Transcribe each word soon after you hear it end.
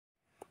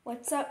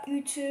What's up,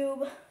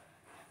 YouTube?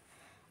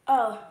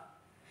 Oh,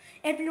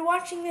 if you're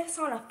watching this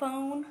on a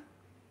phone,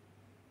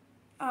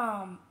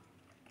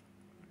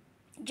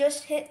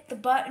 just hit the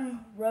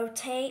button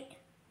rotate.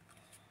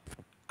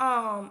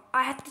 I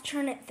have to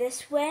turn it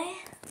this way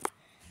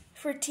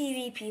for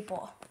TV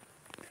people.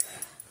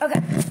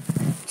 Okay,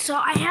 so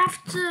I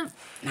have to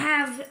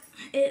have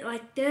it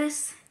like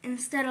this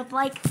instead of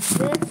like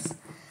this,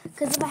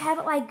 because if I have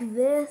it like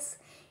this,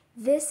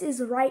 this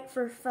is right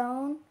for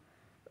phone,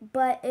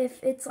 but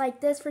if it's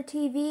like this for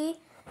TV,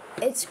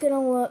 it's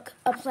gonna look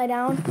upside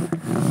down.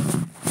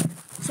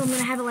 So I'm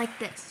gonna have it like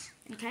this,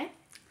 okay?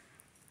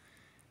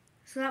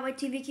 So that way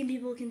TV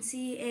people can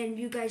see, and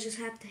you guys just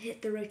have to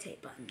hit the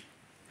rotate button.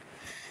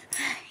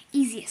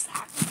 Easy as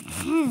that.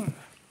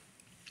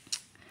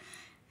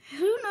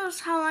 Who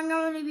knows how long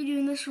I'm going to be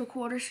doing this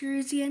recorder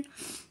series again,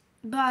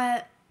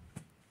 but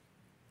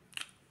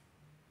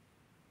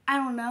I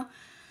don't know.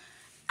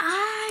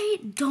 I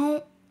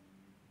don't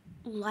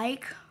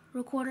like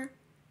recorder.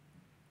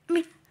 I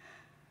mean,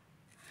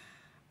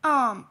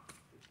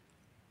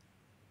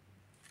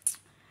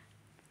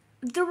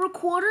 the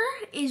recorder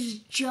is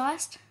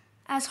just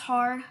as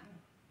hard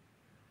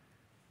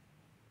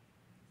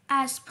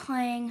as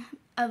playing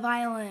a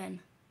violin,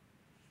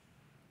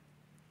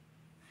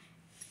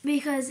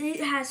 because it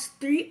has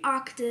 3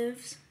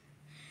 octaves.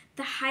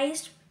 The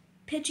highest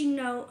pitching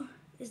note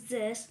is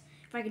this,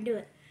 if I can do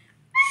it.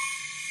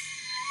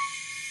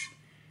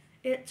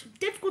 It's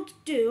difficult to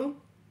do.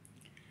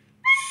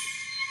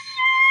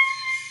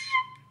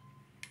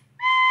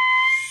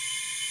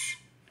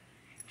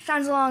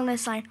 Sounds along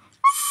this line.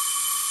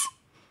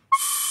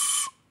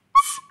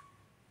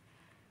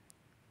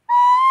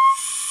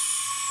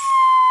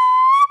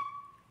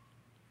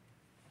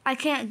 I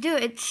can't do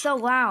it, it's so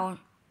loud.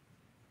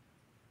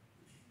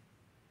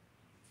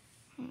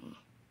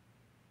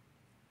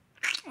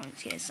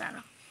 Let's get it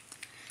sound.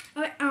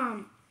 Okay,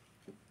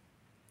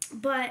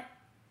 but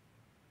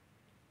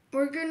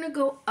we're gonna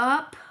go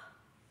up.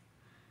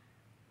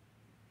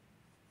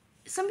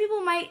 Some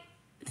people might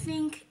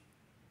think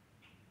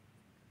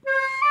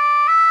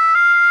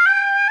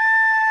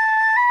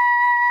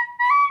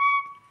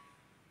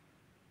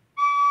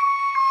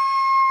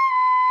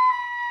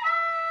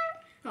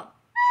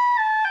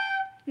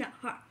no,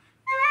 hold on.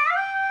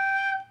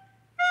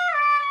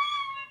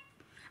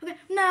 Okay,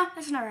 no,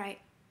 that's not right.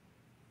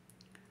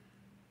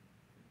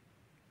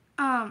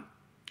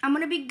 I'm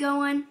gonna be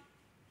going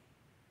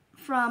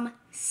from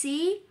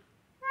C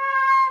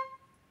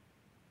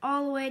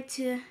all the way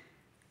to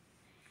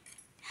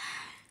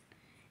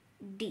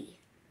D.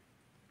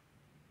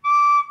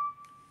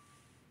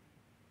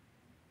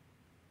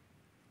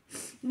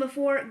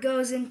 Before it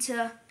goes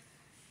into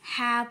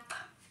half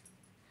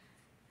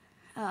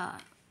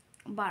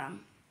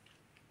bottom.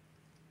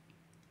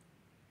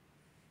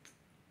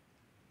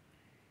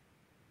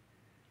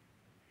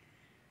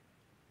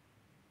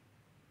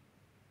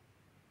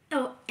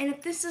 Oh, and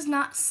if this does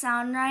not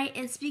sound right,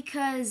 it's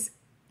because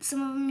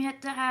some of them you have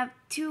to have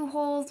 2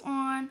 holes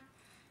on.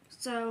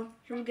 So,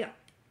 here we go.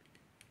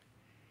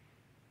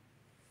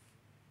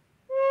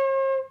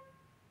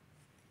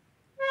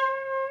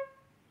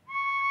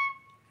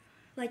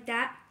 Like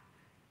that.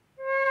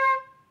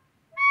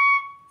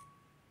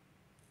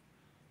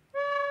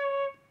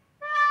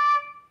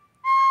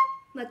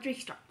 Let's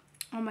restart.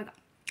 Oh my god.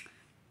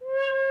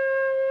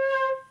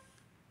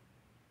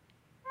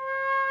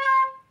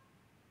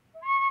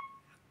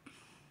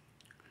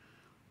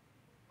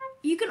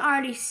 You can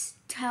already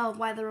tell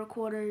why the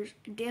recorder is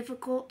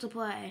difficult to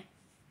play.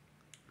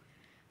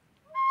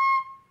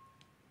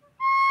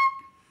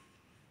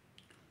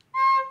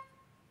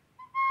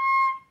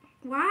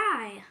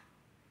 Why?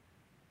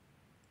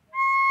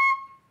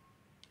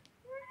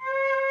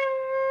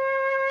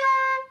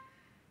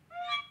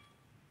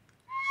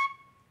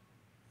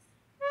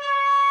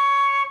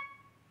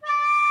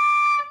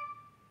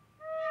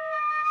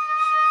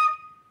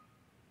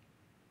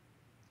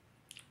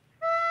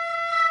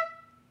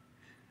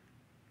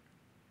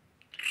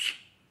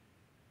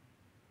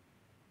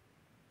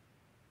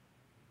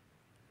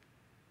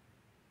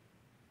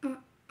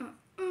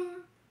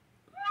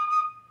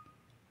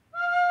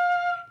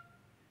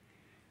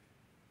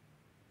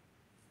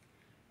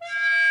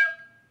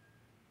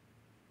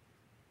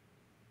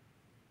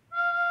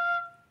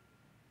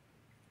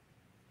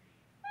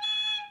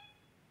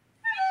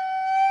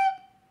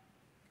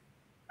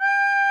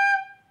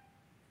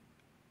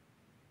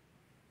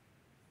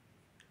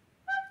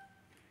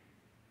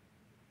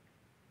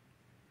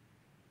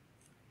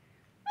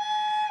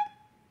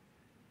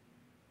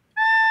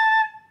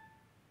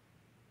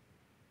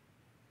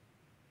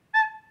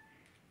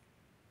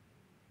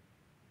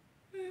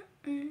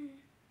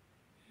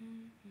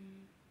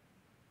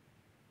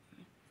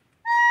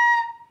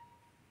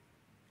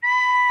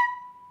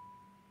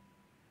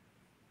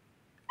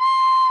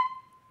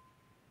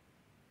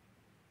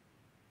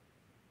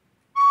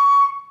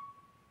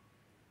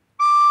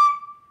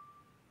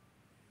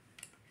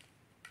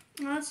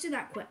 Now let's do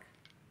that quick.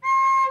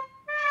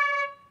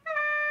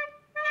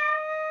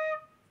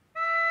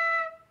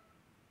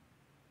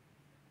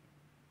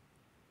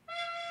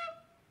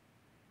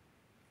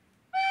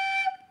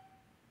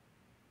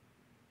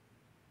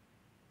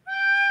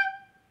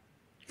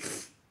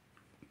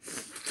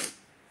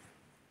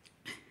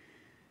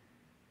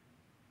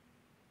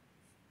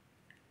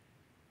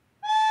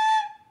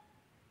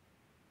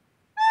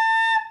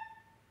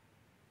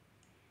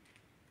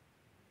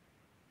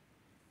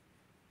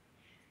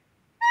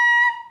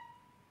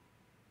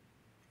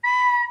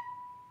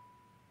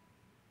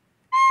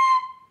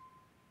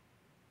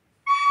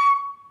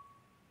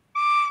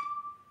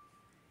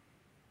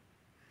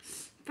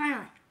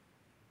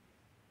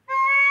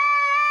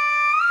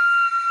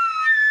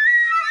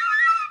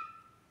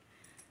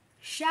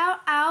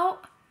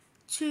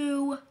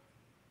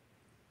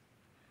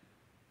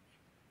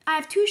 I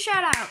have 2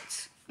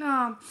 shout-outs.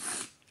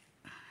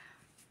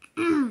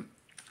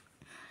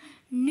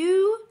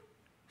 New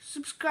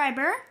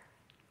subscriber.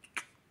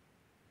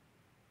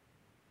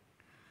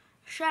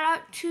 Shout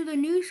out to the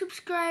new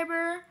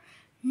subscriber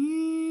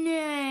name.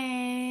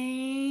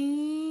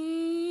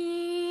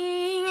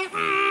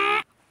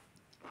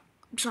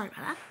 Sorry about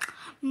that.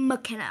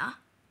 McKenna.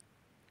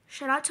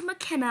 Shout out to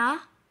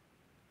McKenna.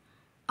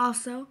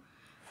 Also,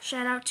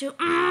 shout out to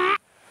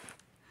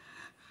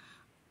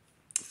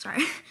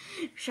sorry.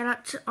 Shout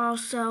out to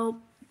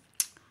also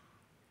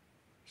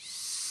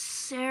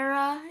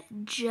Sarah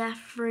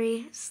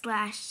Jeffrey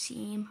 /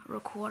 Team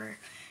Recorder.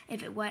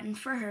 If it wasn't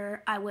for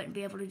her, I wouldn't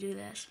be able to do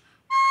this.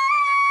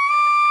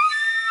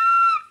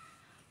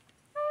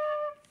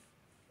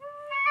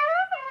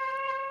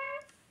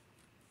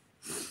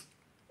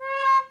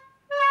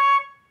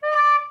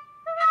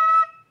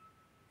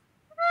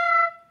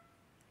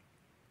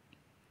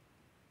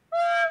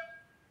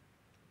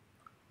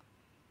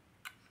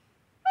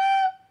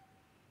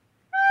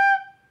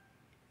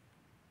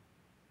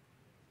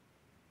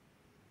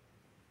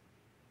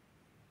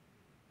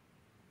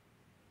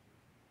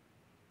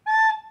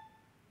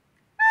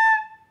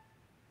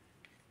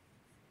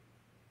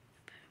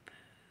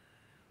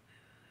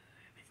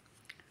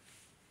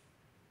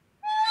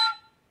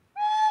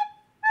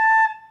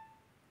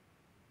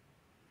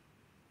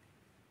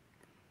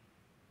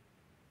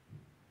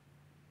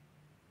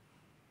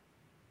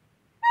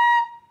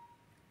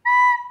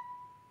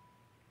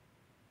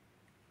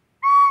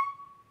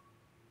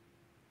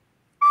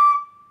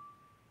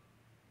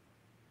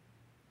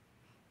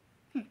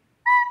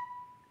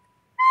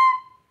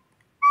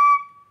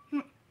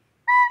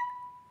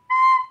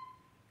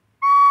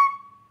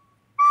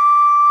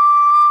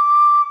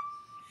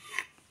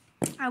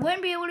 I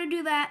wouldn't be able to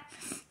do that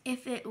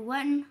if it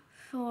wasn't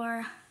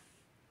for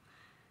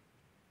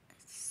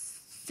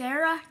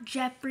Sarah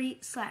Jeffrey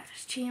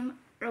 / Team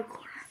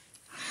Recorder.